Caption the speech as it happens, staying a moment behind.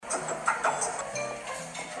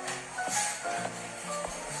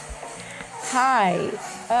Hi.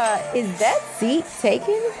 Is that seat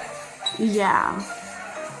taken? Yeah,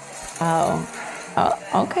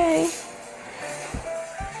 Okay.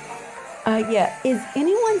 Yeah. Is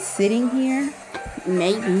anyone sitting here?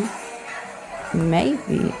 maybe.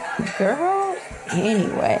 Maybe. Girl.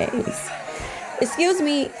 Anyways. Excuse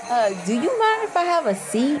me. Do you mind if I have a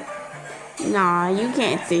seat? Nah, you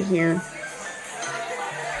can't sit here.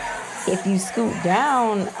 If you scoot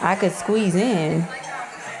down, I could squeeze in.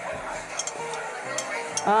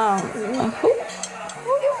 Who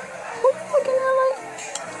you looking at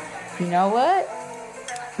like? You know what?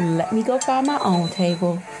 Let me go find my own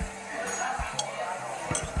table.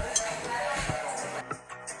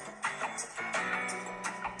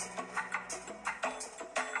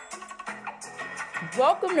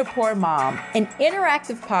 Welcome to Poor Mom, an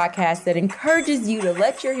interactive podcast that encourages you to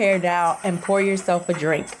let your hair down and pour yourself a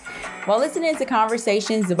drink. While listening to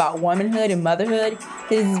conversations about womanhood and motherhood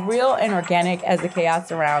that is as real and organic as the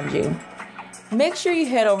chaos around you. Make sure you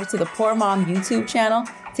head over to the Poor Mom YouTube channel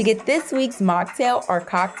to get this week's mocktail or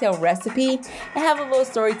cocktail recipe and have a little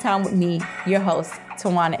story time with me, your host,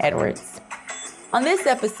 Tawana Edwards. On this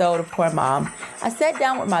episode of Poor Mom, I sat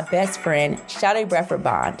down with my best friend, Sade Bradford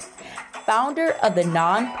Bond, founder of the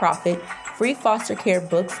nonprofit Free Foster Care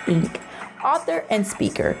Books, Inc., author and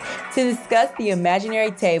speaker, to discuss the imaginary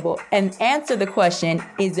table and answer the question,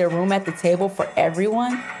 is there room at the table for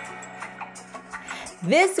everyone?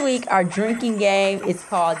 This week, our drinking game is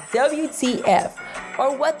called WTF,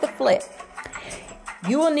 or What the Flip.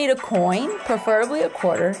 You will need a coin, preferably a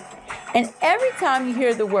quarter, and every time you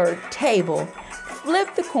hear the word table,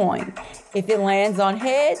 flip the coin. If it lands on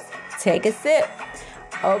heads, take a sip.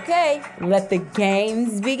 Okay, let the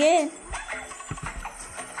games begin.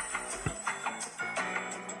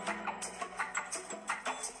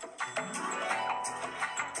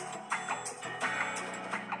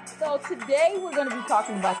 So today we're going to be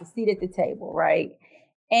talking about the seat at the table, right?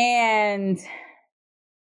 And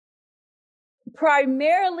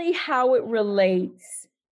primarily how it relates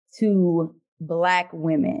to Black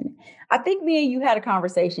women. I think me and you had a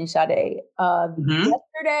conversation, Sade,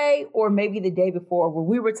 yesterday or maybe the day before, where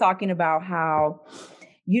we were talking about how,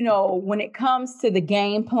 when it comes to the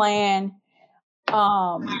game plan,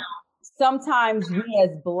 sometimes we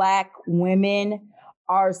as Black women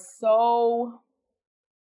are so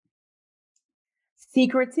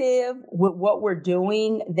secretive with what we're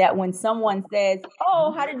doing that when someone says,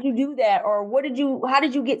 "Oh, how did you do that?" or how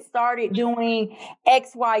did you get started doing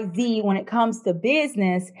XYZ when it comes to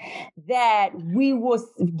business, that we will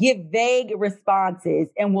give vague responses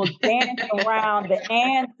and will dance around the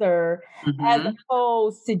answer as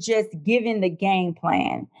opposed to just giving the game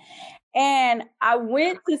plan. And I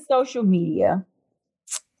went to social media,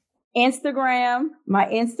 my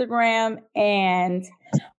Instagram, and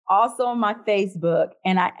also my Facebook,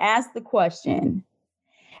 and I asked the question,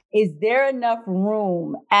 is there enough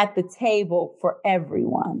room at the table for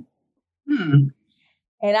everyone? And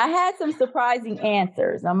I had some surprising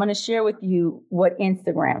answers. I'm going to share with you what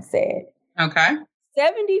Instagram said. Okay.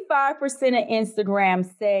 75% of Instagram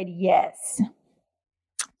said yes.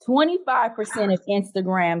 25% of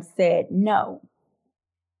Instagram said no.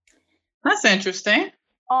 That's interesting.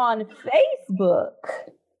 On Facebook,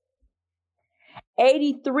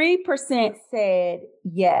 83% said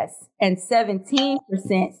yes and 17%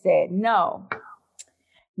 said no.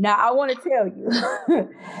 Now, I want to tell you,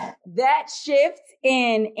 that shift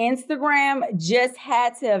in Instagram just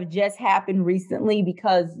had to have just happened recently,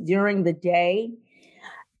 because during the day,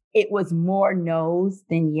 it was more no's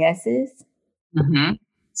than yeses.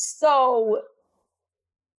 So,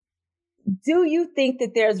 do you think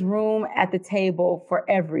that there's room at the table for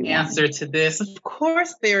everyone? Answer to this, of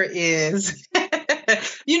course there is.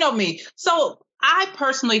 You know me. So I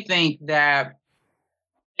personally think that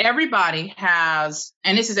everybody has,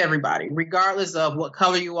 and this is everybody, regardless of what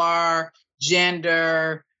color you are,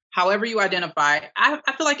 gender, however you identify, I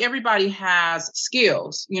feel like everybody has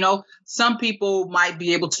skills. Some people might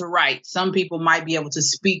be able to write. Some people might be able to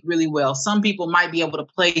speak really well. Some people might be able to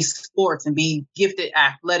play sports and be gifted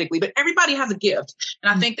athletically, but everybody has a gift. And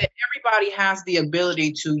I think that everybody has the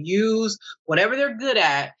ability to use whatever they're good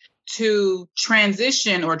at to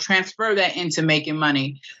transition or transfer that into making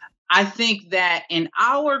money. I think that in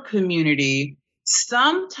our community,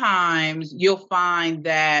 sometimes you'll find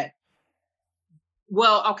that,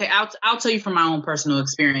 well, okay, I'll tell you from my own personal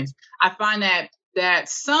experience. I find that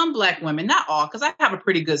some Black women, not all, because I have a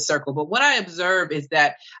pretty good circle, but what I observe is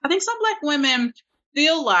that I think some Black women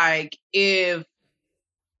feel like if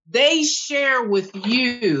they share with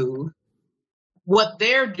you what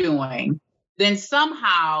they're doing, then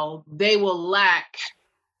somehow they will lack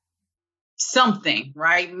something,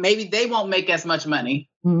 right? Maybe they won't make as much money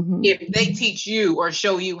if they teach you or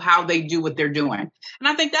show you how they do what they're doing. And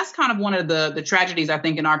I think that's kind of one of the tragedies, I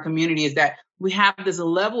think, in our community, is that we have this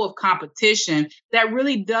level of competition that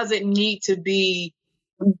really doesn't need to be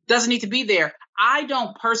there. I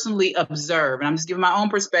don't personally observe, and I'm just giving my own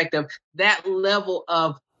perspective, that level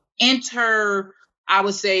of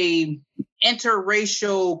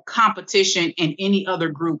interracial competition in any other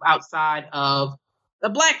group outside of the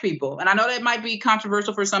Black people. And I know that might be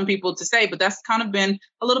controversial for some people to say, but that's kind of been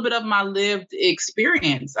a little bit of my lived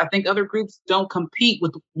experience. I think other groups don't compete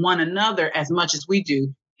with one another as much as we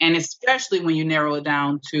do. And especially when you narrow it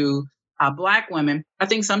down to Black women, I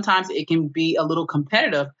think sometimes it can be a little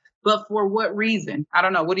competitive. But for what reason? I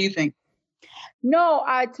don't know. What do you think? No,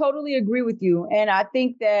 I totally agree with you. And I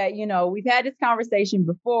think that, we've had this conversation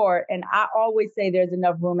before, and I always say there's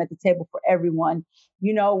enough room at the table for everyone.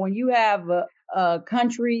 When you have a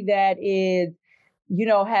country that is,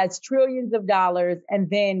 has trillions of dollars, and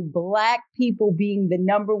then Black people being the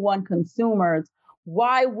number one consumers,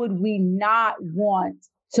 why would we not want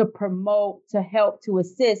to promote, to help, to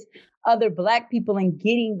assist other Black people in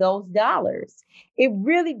getting those dollars? It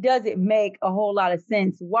really doesn't make a whole lot of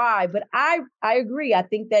sense why, but I agree. I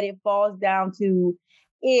think that it falls down to,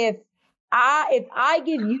 if I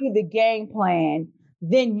give you the game plan,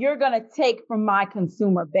 then you're going to take from my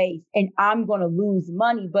consumer base and I'm going to lose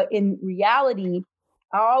money. But in reality,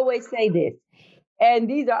 I always say this, and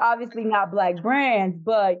these are obviously not Black brands,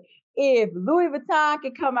 but if Louis Vuitton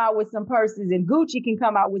can come out with some purses and Gucci can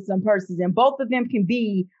come out with some purses, and both of them can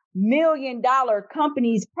be $1 million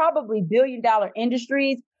companies, probably $1 billion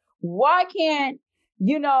industries, why can't,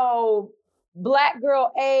 Black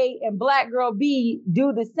girl A and Black girl B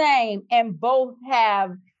do the same and both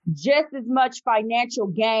have just as much financial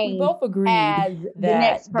gain? We both agreed as that the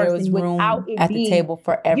next person, there was room without it at being, the table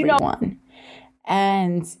for everyone.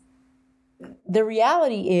 And the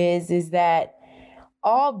reality is that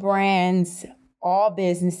all brands, all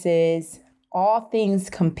businesses, all things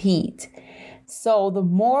compete. So the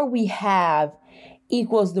more we have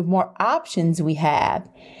equals the more options we have.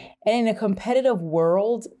 And in a competitive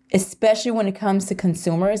world, especially when it comes to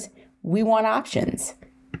consumers, we want options.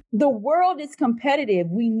 The world is competitive.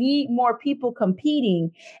 We need more people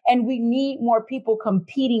competing, and we need more people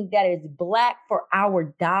competing that is Black for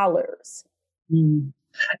our dollars. The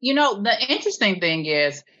interesting thing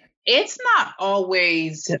is, it's not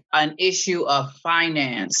always an issue of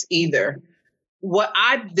finance either.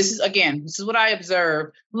 This is what I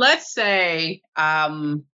observed. Let's say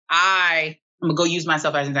I'm gonna go use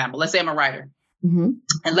myself as an example. Let's say I'm a writer, and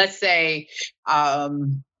let's say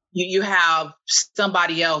you have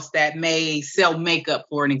somebody else that may sell makeup,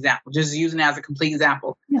 for an example. Just using it as a complete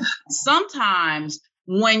example. Yeah. Sometimes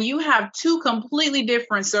when you have two completely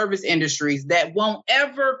different service industries that won't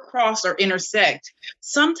ever cross or intersect,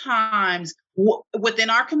 sometimes within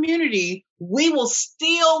our community, we will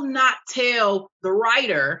still not tell the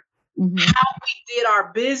writer how we did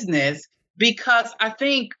our business, because I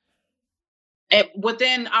think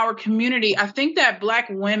within our community, I think that Black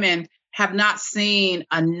women have not seen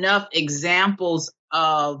enough examples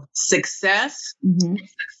of success,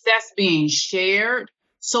 success being shared,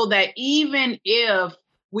 so that even if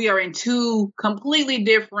we are in two completely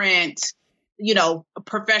different,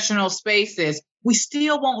 professional spaces, we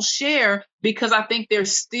still won't share, because I think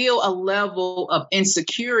there's still a level of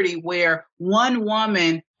insecurity where one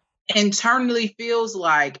woman internally feels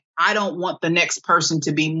like, I don't want the next person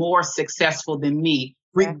to be more successful than me,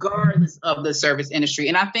 regardless of the service industry.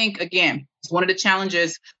 And I think, again, it's one of the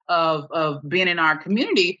challenges of being in our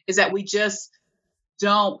community, is that we just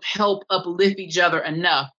don't help uplift each other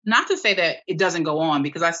enough. Not to say that it doesn't go on,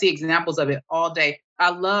 because I see examples of it all day. I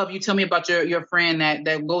love, you tell me about your friend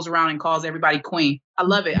that goes around and calls everybody queen. I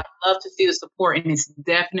love it. I love to see the support, and it's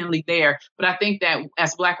definitely there. But I think that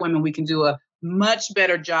as Black women, we can do a much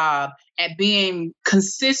better job at being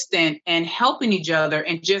consistent and helping each other,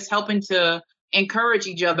 and just helping to encourage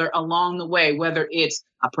each other along the way, whether it's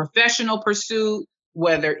a professional pursuit,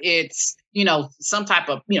 whether it's, some type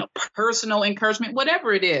of, personal encouragement,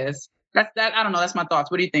 whatever it is. I don't know. That's my thoughts.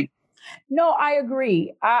 What do you think? No, I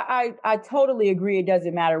agree. I totally agree. It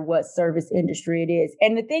doesn't matter what service industry it is.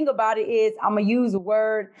 And the thing about it is, I'm going to use a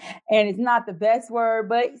word, and it's not the best word,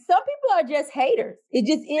 but some people are just haters. It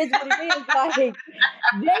just is what it is. Like, they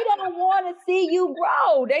don't want to see you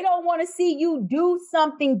grow. They don't want to see you do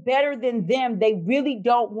something better than them. They really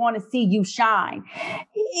don't want to see you shine.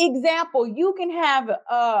 Example, you can have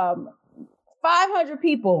 500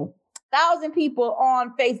 people, 1,000 people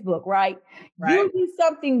on Facebook, right? You do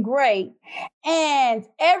something great, and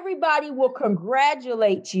everybody will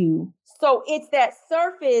congratulate you So it's that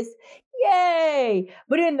surface, yay.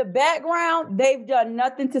 But in the background, they've done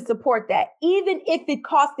nothing to support that. Even if it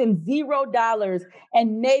cost them $0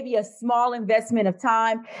 and maybe a small investment of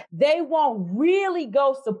time, they won't really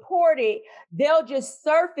go support it. They'll just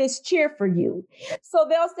surface cheer for you. So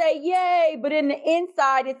they'll say, yay. But in the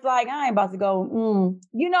inside, it's like, I ain't about to go, I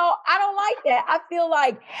don't like that. I feel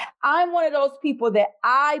like I'm one of those people that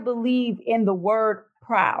I believe in the word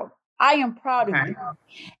proud. I am proud of you.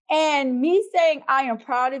 And me saying I am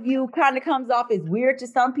proud of you kind of comes off as weird to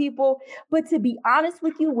some people. But to be honest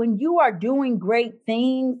with you, when you are doing great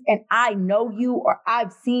things and I know you or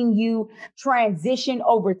I've seen you transition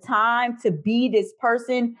over time to be this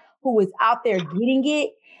person who is out there getting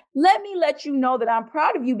it, let me let you know that I'm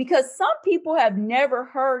proud of you, because some people have never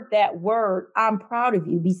heard that word, I'm proud of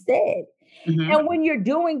you, be said. Mm-hmm. And when you're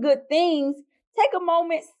doing good things, take a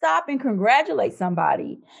moment, stop and congratulate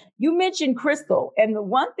somebody. You mentioned Crystal. And the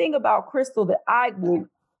one thing about Crystal that I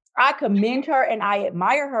commend her and I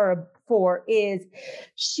admire her for is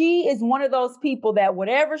she is one of those people that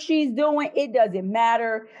whatever she's doing, it doesn't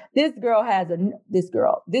matter. This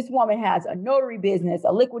woman has a notary business,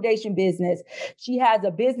 a liquidation business. She has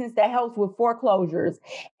a business that helps with foreclosures.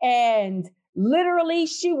 And literally,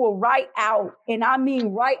 she will write out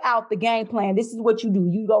the game plan. This is what you do.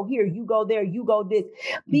 You go here, you go there, you go this.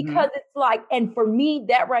 Because it's like, and for me,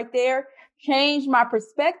 that right there changed my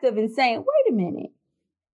perspective in saying, wait a minute.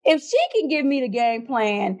 If she can give me the game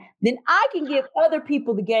plan, then I can give other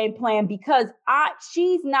people the game plan, because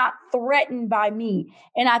she's not threatened by me.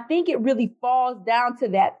 And I think it really falls down to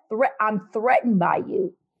that threat. I'm threatened by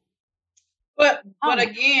you. But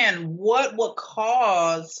again, what would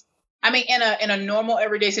cause, in a normal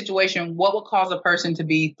everyday situation, what would cause a person to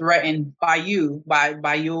be threatened by you,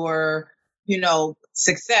 by your,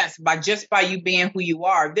 success, by you being who you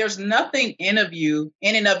are? There's nothing in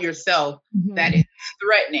and of yourself that is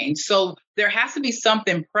threatening. So there has to be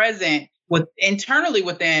something present internally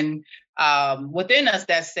within us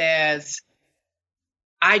that says,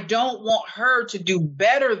 I don't want her to do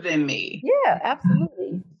better than me. Yeah,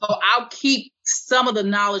 absolutely. So I'll keep some of the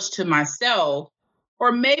knowledge to myself,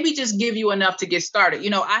 or maybe just give you enough to get started.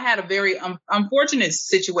 I had a very unfortunate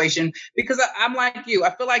situation, because I'm like you. I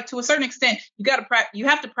feel like to a certain extent, you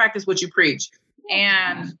have to practice what you preach.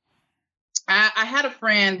 And I had a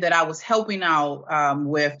friend that I was helping out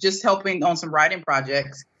with, just helping on some writing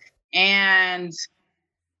projects. And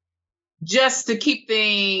just to keep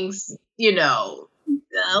things,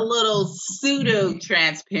 a little pseudo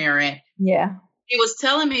transparent. Yeah. He was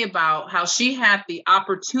telling me about how she had the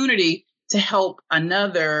opportunity to help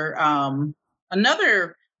another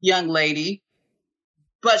young lady,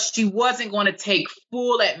 but she wasn't going to take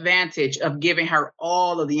full advantage of giving her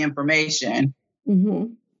all of the information.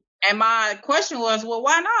 Mm-hmm. And my question was, well,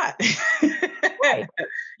 why not? Right.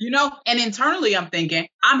 And internally I'm thinking,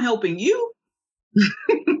 I'm helping you.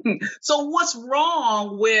 So what's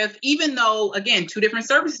wrong with, even though, again, two different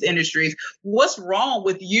services industries, what's wrong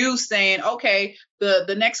with you saying, okay,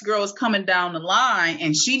 the next girl is coming down the line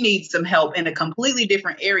and she needs some help in a completely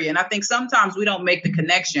different area? And I think sometimes we don't make the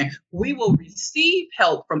connection. We will receive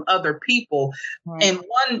help from other people in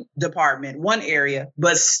one department, one area,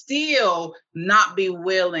 but still not be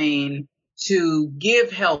willing to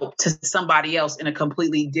give help to somebody else in a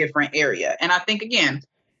completely different area. And I think, again,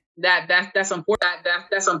 that's important.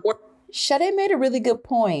 That's important. Sade made a really good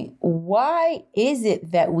point. Why is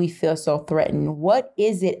it that we feel so threatened? What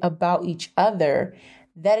is it about each other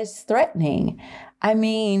that is threatening?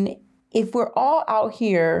 If we're all out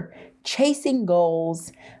here chasing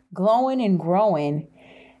goals, glowing and growing,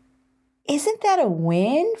 isn't that a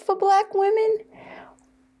win for Black women?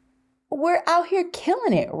 We're out here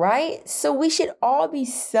killing it, right? So we should all be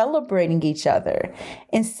celebrating each other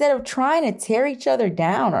instead of trying to tear each other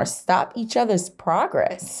down or stop each other's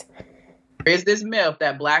progress. There is this myth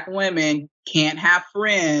that Black women can't have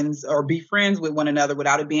friends or be friends with one another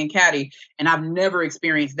without it being catty. And I've never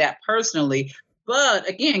experienced that personally. But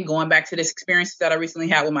again, going back to this experience that I recently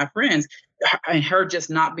had with my friends, and her just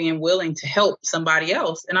not being willing to help somebody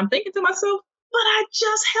else. And I'm thinking to myself, but I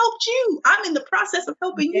just helped you. I'm in the process of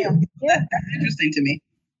helping you. Yeah. That's interesting to me.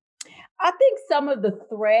 I think some of the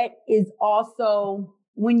threat is also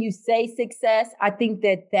when you say success, I think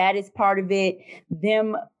that is part of it,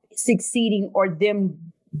 them succeeding or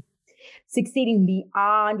them succeeding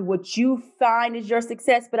beyond what you find is your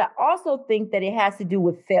success. But I also think that it has to do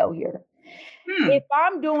with failure. If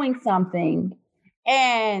I'm doing something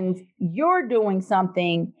and you're doing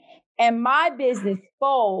something and my business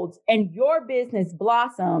folds and your business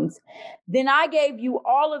blossoms, then I gave you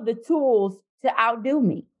all of the tools to outdo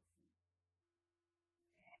me.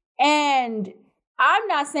 And I'm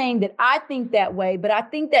not saying that I think that way, but I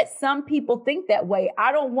think that some people think that way.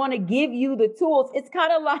 I don't want to give you the tools. It's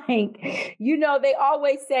kind of like, they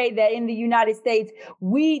always say that in the United States,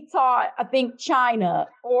 we taught, I think, China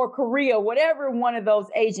or Korea, whatever one of those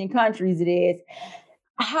Asian countries it is,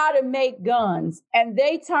 how to make guns. And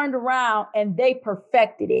they turned around and they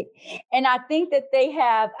perfected it. And I think that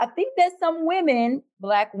some women,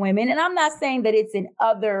 Black women, and I'm not saying that it's in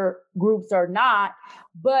other groups or not,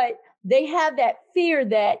 but they have that fear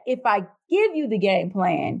that if I give you the game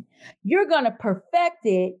plan, you're going to perfect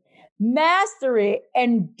it, master it,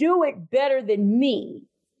 and do it better than me.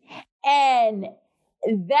 And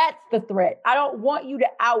that's the threat. I don't want you to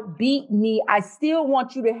outbeat me. I still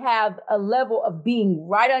want you to have a level of being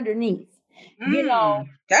right underneath.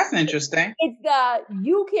 That's interesting. It's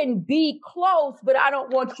you can be close, but I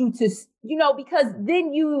don't want you to, because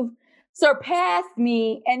then you've surpassed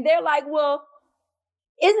me. And they're like, well,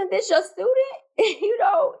 isn't this your student?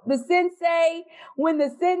 The sensei, when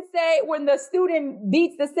the student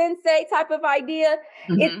beats the sensei type of idea,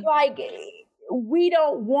 It's like, we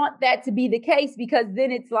don't want that to be the case, because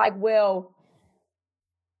then it's like, well,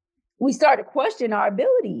 we start to question our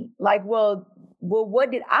ability. Like, well,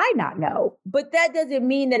 what did I not know? But that doesn't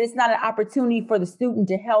mean that it's not an opportunity for the student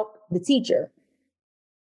to help the teacher.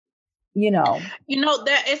 I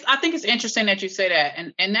think it's interesting that you say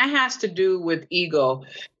that. And that has to do with ego.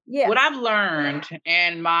 Yeah. What I've learned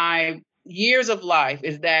in my years of life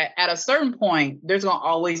is that at a certain point, there's going to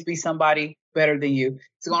always be somebody better than you.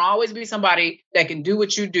 It's going to always be somebody that can do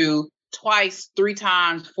what you do twice, 3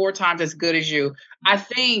 times, 4 times as good as you. I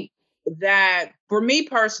think that for me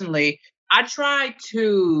personally, I try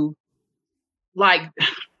to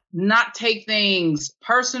not take things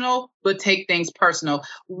personal, but take things personal.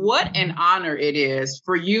 What an honor it is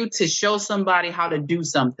for you to show somebody how to do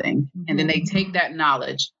something. And then they take that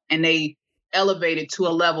knowledge and they elevate it to a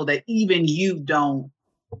level that even you don't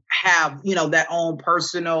have, that own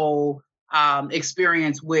personal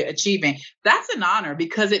experience with achieving. That's an honor,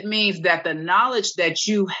 because it means that the knowledge that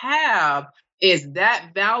you have is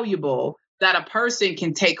that valuable that a person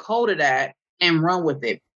can take hold of that and run with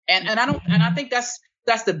it. And I think that's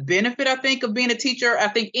the benefit, I think, of being a teacher. I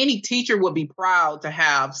think any teacher would be proud to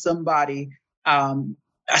have somebody, a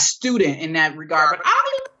student in that regard.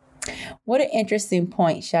 But what an interesting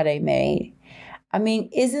point Sade made. I mean,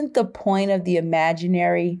 isn't the point of the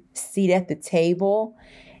imaginary seat at the table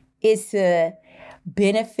is to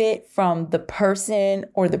benefit from the person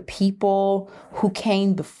or the people who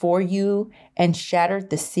came before you and shattered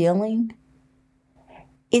the ceiling?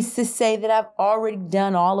 It's to say that I've already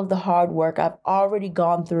done all of the hard work. I've already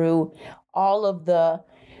gone through all of the,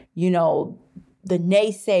 the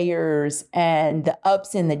naysayers and the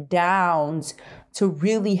ups and the downs to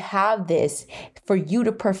really have this for you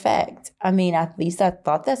to perfect. I mean, at least I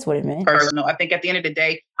thought that's what it meant. Personal. I think at the end of the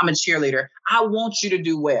day, I'm a cheerleader. I want you to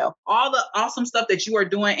do well. All the awesome stuff that you are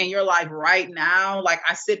doing in your life right now, like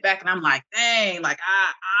I sit back and I'm like, dang, like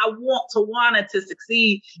I want Tawana to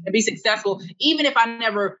succeed and be successful. Even if I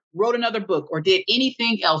never wrote another book or did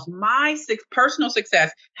anything else, my personal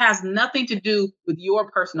success has nothing to do with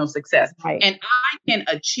your personal success. Right. And I can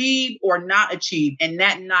achieve or not achieve and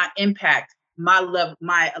that not impact my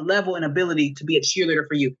level and ability to be a cheerleader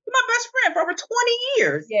for you. You're my best friend for over 20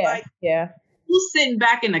 years. Yeah. Who's sitting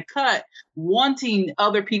back in the cut wanting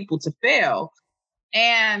other people to fail?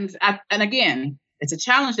 And again, it's a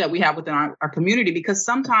challenge that we have within our community, because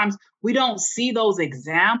sometimes we don't see those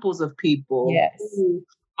examples of people who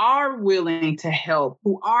are willing to help,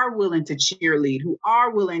 who are willing to cheerlead, who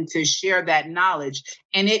are willing to share that knowledge,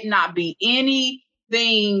 and it not be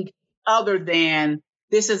anything other than,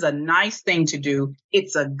 this is a nice thing to do.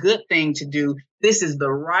 It's a good thing to do. This is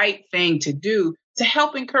the right thing to do to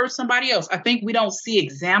help encourage somebody else. I think we don't see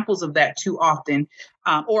examples of that too often.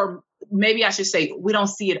 Or maybe I should say, we don't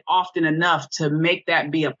see it often enough to make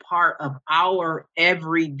that be a part of our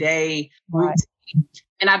everyday routine.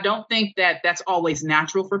 And I don't think that that's always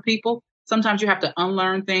natural for people. Sometimes you have to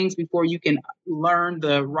unlearn things before you can learn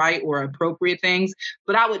the right or appropriate things.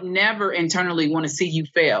 But I would never internally want to see you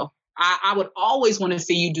fail. I would always want to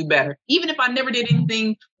see you do better. Even if I never did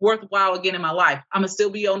anything worthwhile again in my life, I'm going to still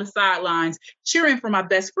be on the sidelines cheering for my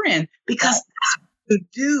best friend, because that's what you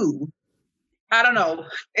do. I don't know.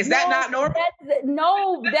 Is that not normal?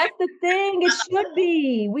 That's the thing. It should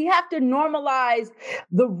be. We have to normalize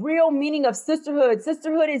the real meaning of sisterhood.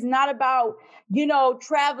 Sisterhood is not about,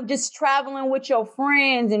 traveling with your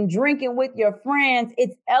friends and drinking with your friends.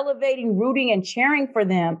 It's elevating, rooting, and cheering for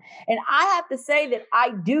them. And I have to say that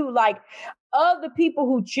I do. Like, of the people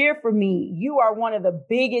who cheer for me, you are one of the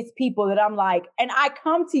biggest people that I'm like, and I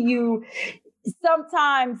come to you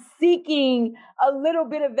sometimes seeking a little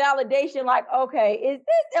bit of validation, like, okay,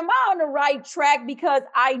 am I on the right track? Because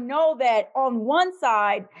I know that on one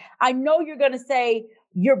side, I know you're going to say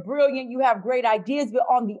you're brilliant, you have great ideas, but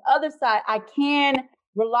on the other side, I can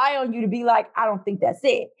rely on you to be like, I don't think that's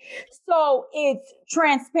it. So it's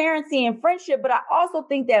transparency and friendship, but I also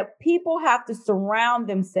think that people have to surround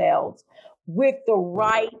themselves with the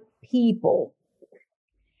right people.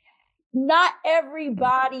 Not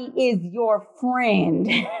everybody is your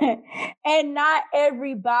friend, and not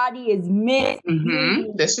everybody is meant to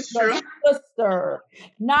be This is your true. sister.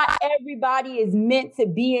 Not everybody is meant to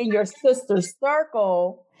be in your sister's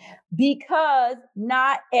circle, because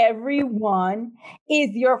not everyone is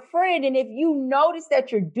your friend. And if you notice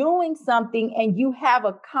that you're doing something and you have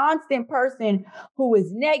a constant person who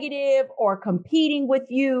is negative or competing with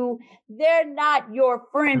you, they're not your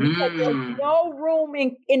friend, because there's no room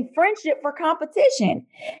in friendship for competition.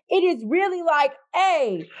 It is really like,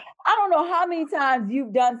 hey, I don't know how many times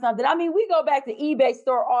you've done something. I mean, we go back to eBay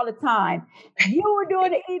store all the time. You were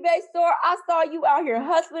doing the eBay store. I saw you out here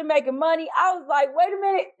hustling, making money. I was like, wait a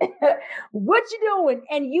minute, what you doing?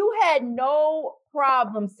 And you had no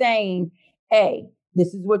problem saying, hey,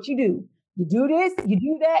 this is what you do. You do this, you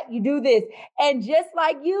do that, you do this. And just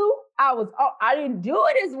like you, I didn't do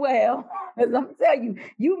it as well. As I'm telling you,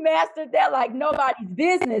 you mastered that like nobody's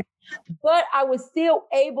business. But I was still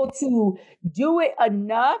able to do it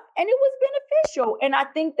enough, and it was beneficial. And I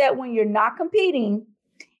think that when you're not competing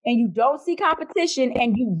and you don't see competition,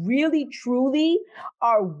 and you really truly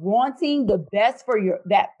are wanting the best for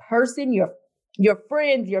that person, your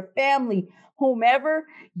friends, your family, whomever,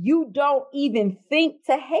 you don't even think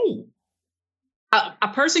to hate. A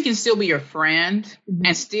person can still be your friend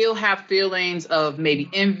and still have feelings of maybe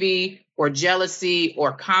envy or jealousy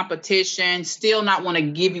or competition, still not want to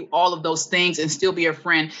give you all of those things and still be your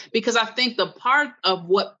friend. Because I think the part of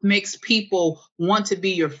what makes people want to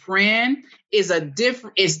be your friend is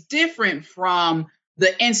different from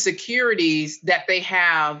the insecurities that they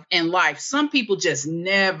have in life. Some people just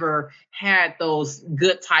never had those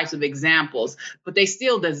good types of examples, but they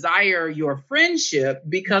still desire your friendship,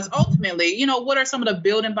 because ultimately, what are some of the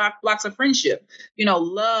building blocks of friendship?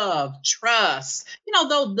 Love, trust,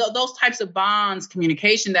 those types of bonds,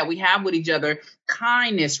 communication that we have with each other,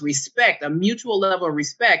 kindness, respect, a mutual level of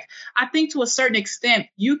respect. I think to a certain extent,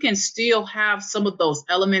 you can still have some of those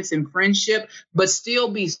elements in friendship, but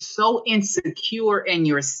still be so insecure in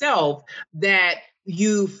yourself that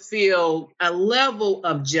you feel a level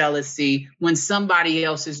of jealousy when somebody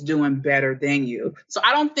else is doing better than you. So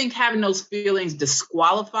I don't think having those feelings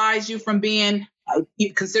disqualifies you from being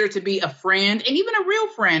considered to be a friend, and even a real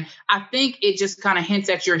friend. I think it just kind of hints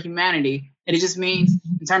at your humanity. And it just means,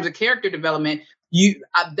 in terms of character development,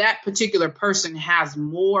 that particular person has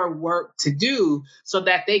more work to do so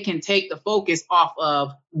that they can take the focus off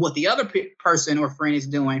of what the other person or friend is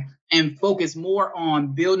doing and focus more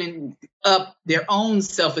on building up their own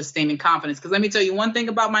self-esteem and confidence. Because let me tell you one thing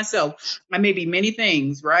about myself. I may be many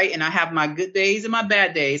things, right? And I have my good days and my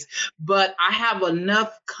bad days, but I have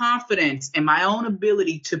enough confidence in my own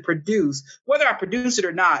ability to produce. Whether I produce it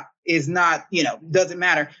or not is not, doesn't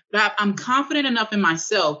matter. But I'm confident enough in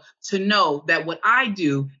myself to know that what I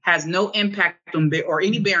do has no impact on or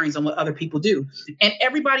any bearings on what other people do. And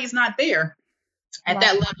everybody's not there at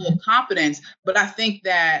that level of confidence. But I think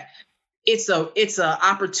that it's a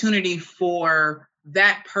opportunity for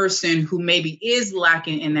that person who maybe is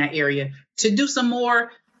lacking in that area to do some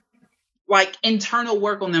more like internal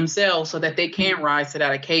work on themselves so that they can rise to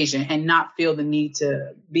that occasion and not feel the need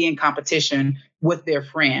to be in competition with their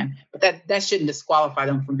friend. But that shouldn't disqualify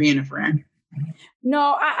them from being a friend.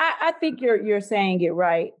 No, I think you're saying it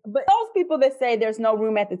right. But those people that say there's no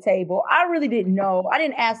room at the table, I really didn't know. I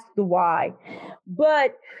didn't ask the why.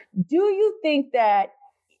 But do you think that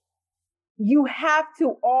you have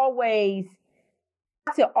to always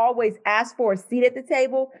ask for a seat at the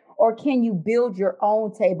table, or can you build your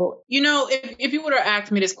own table? If you would have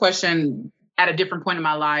asked me this question at a different point in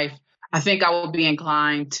my life, I think I would be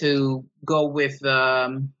inclined to go with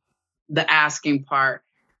the asking part.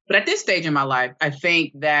 But at this stage in my life, I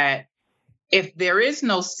think that if there is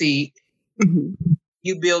no seat,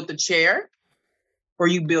 you build the chair or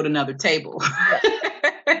you build another table.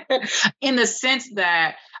 In the sense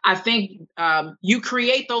that I think you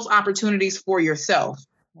create those opportunities for yourself.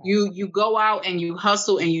 You go out and you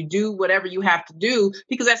hustle and you do whatever you have to do,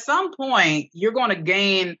 because at some point you're going to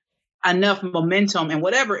gain enough momentum in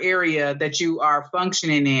whatever area that you are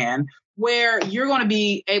functioning in where you're going to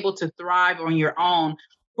be able to thrive on your own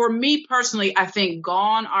for me personally, I think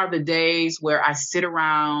gone are the days where I sit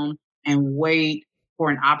around and wait for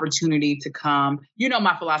an opportunity to come. You know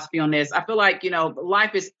my philosophy on this. I feel like,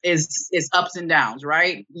 life is ups and downs,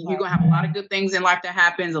 right? You're gonna have a lot of good things in life that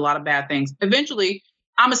happens, a lot of bad things. Eventually,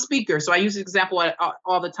 I'm a speaker, so I use the example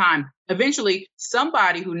all the time. Eventually,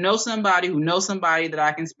 somebody who knows somebody that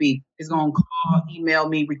I can speak is going to call, email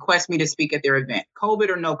me, request me to speak at their event. COVID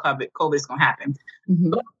or no COVID is going to happen. Mm-hmm.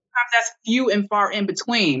 But sometimes that's few and far in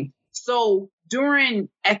between. So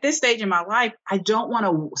at this stage in my life, I don't want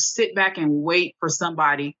to sit back and wait for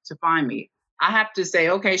somebody to find me. I have to say,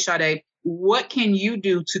 okay, Sade, what can you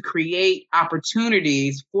do to create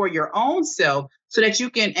opportunities for your own self so that you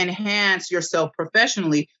can enhance yourself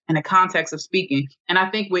professionally in the context of speaking? And I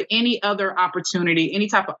think with any other opportunity, any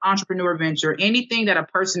type of entrepreneur venture, anything that a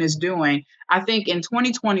person is doing, I think in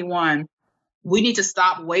 2021, we need to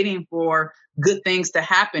stop waiting for good things to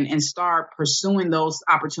happen and start pursuing those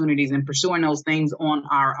opportunities and pursuing those things on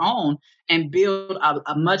our own and build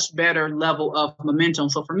a much better level of momentum.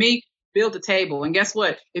 So for me, build a table. And guess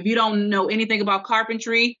what? If you don't know anything about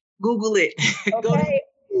carpentry, Google it. Okay.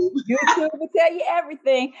 YouTube will tell you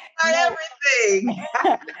everything. Everything.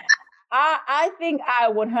 I think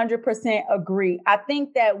I 100% agree. I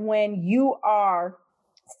think that when you are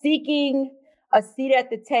seeking a seat at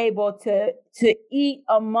the table to eat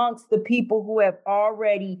amongst the people who have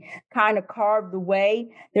already kind of carved the way,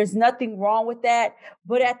 there's nothing wrong with that.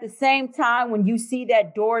 But at the same time, when you see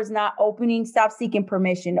that door is not opening, stop seeking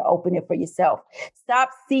permission to open it for yourself.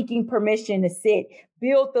 Stop seeking permission to sit.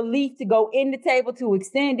 Build the leaf to go in the table to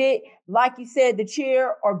extend it. Like you said, the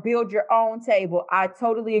chair, or build your own table. I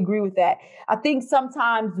totally agree with that. I think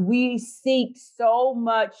sometimes we seek so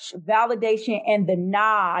much validation and the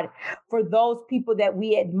nod for those people that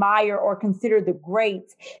we admire or consider the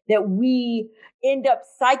greats that we end up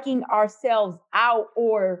psyching ourselves out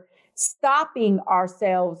or stopping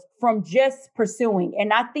ourselves from just pursuing.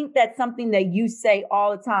 And I think that's something that you say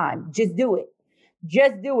all the time. Just do it.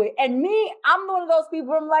 Just do it. And me, I'm one of those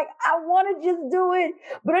people, I'm like, I want to just do it,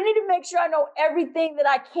 but I need to make sure I know everything that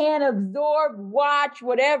I can absorb, watch,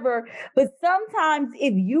 whatever. But sometimes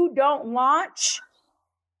if you don't launch,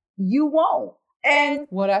 you won't. And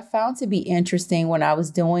what I found to be interesting when I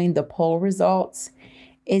was doing the poll results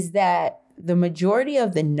is that the majority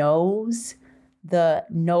of the no's, the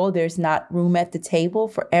no, there's not room at the table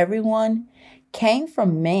for everyone, came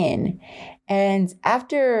from men. And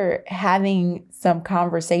after having some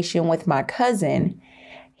conversation with my cousin,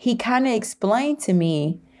 he kind of explained to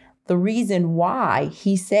me the reason why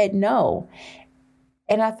he said no.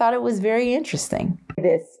 And I thought it was very interesting.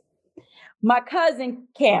 My cousin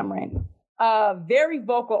Cameron, very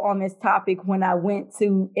vocal on this topic when I went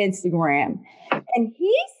to Instagram. And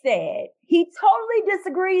he said he totally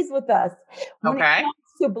disagrees with us when it comes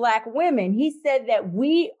to Black women. He said that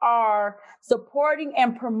we are supporting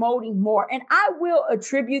and promoting more. And I will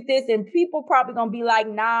attribute this, and people probably going to be like,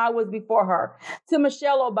 nah, it was before her, to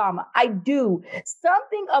Michelle Obama. I do.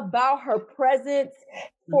 Something about her presence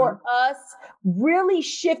for us really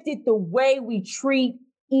shifted the way we treat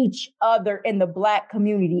each other in the Black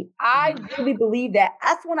community. I really believe that.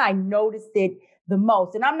 That's when I noticed it the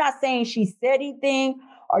most. And I'm not saying she said anything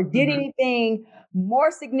or did anything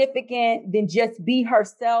more significant than just be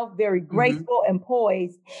herself, very graceful and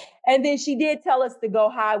poised. And then she did tell us to go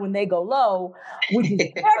high when they go low, which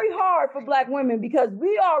is very hard for Black women because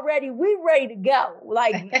we ready to go.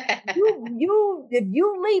 Like if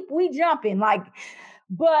you leap, we jumping. Like,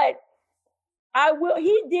 but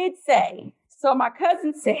he did say, so my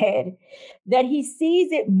cousin said that he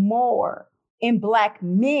sees it more in Black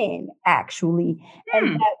men, actually,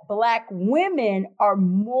 and that Black women are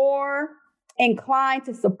more inclined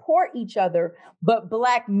to support each other, but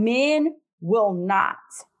Black men will not.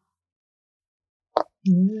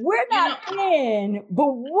 We're not in, but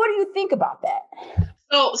what do you think about that?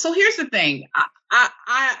 So here's the thing.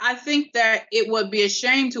 I think that it would be a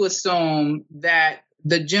shame to assume that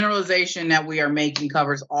the generalization that we are making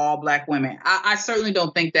covers all Black women. I certainly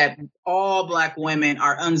don't think that all Black women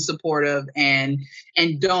are unsupportive and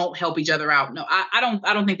don't help each other out. No, I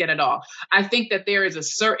don't think that at all. I think that there is a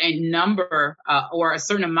certain number or a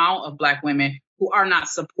certain amount of Black women who are not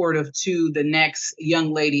supportive to the next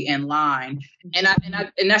young lady in line. And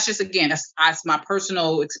that's just, again, that's my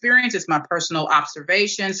personal experience. It's my personal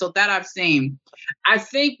observation. So that I've seen, I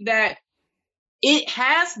think that it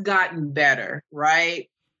has gotten better, right?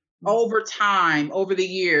 Over time, over the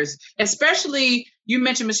years, especially you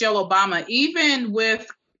mentioned Michelle Obama, even with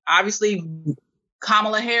obviously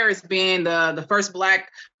Kamala Harris being the first Black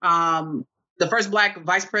the first Black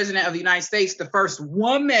vice president of the United States, the first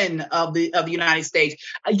woman of the United States.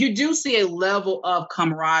 You do see a level of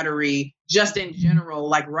camaraderie just in general,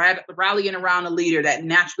 like rallying around a leader that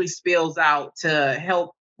naturally spills out to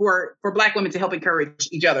help for Black women to help encourage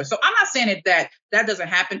each other. So I'm not saying that doesn't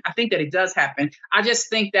happen. I think that it does happen. I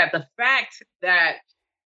just think that the fact that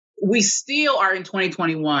we still are in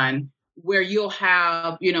 2021, where you'll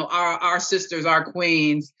have, our sisters, our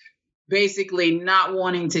queens, basically not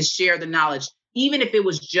wanting to share the knowledge, even if it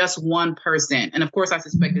was just one person. And of course, I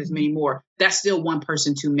suspect there's many more. That's still one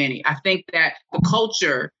person too many. I think that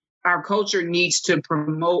our culture needs to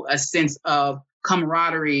promote a sense of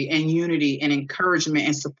camaraderie and unity and encouragement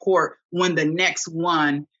and support when the next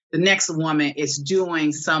woman is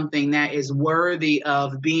doing something that is worthy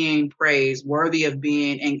of being praised, worthy of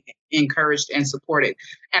being encouraged and supported.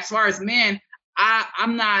 As far as men,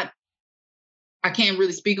 I can't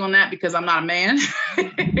really speak on that because I'm not a man,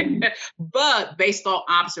 but based on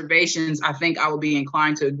observations, I think I would be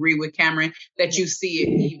inclined to agree with Cameron that you see it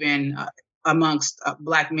even amongst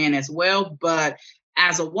Black men as well. But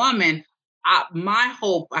as a woman, my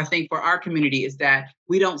hope, I think, for our community is that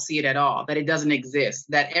we don't see it at all, that it doesn't exist,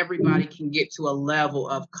 that everybody can get to a level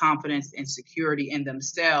of confidence and security in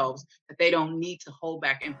themselves, that they don't need to hold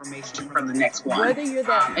back information from the next one. Whether you're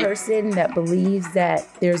that person that believes that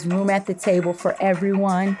there's room at the table for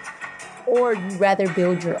everyone, or you rather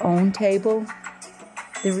build your own table,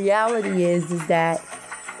 the reality is that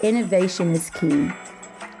innovation is key.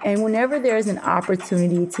 And whenever there's an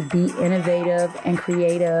opportunity to be innovative and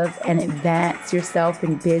creative and advance yourself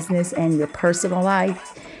in business and your personal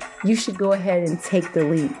life, you should go ahead and take the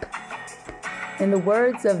leap. In the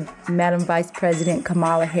words of Madam Vice President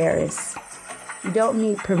Kamala Harris, you don't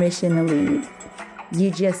need permission to lead. You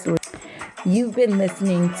just lead. You've been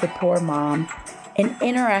listening to Poor Mom, an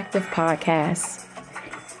interactive podcast.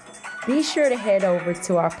 Be sure to head over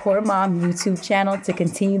to our Poor Mom YouTube channel to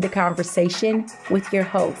continue the conversation with your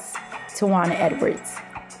host, Tawana Edwards.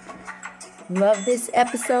 Love this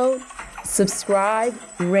episode? Subscribe,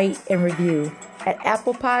 rate, and review at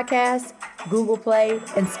Apple Podcasts, Google Play,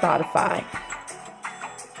 and Spotify.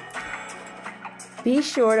 Be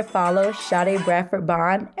sure to follow Sade Bradford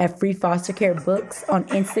Bond at Free Foster Care Books on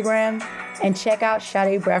Instagram and check out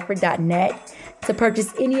SadeBradford.net to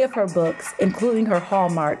purchase any of her books, including her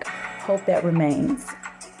Hallmark, Hope That Remains.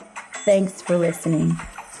 Thanks for listening.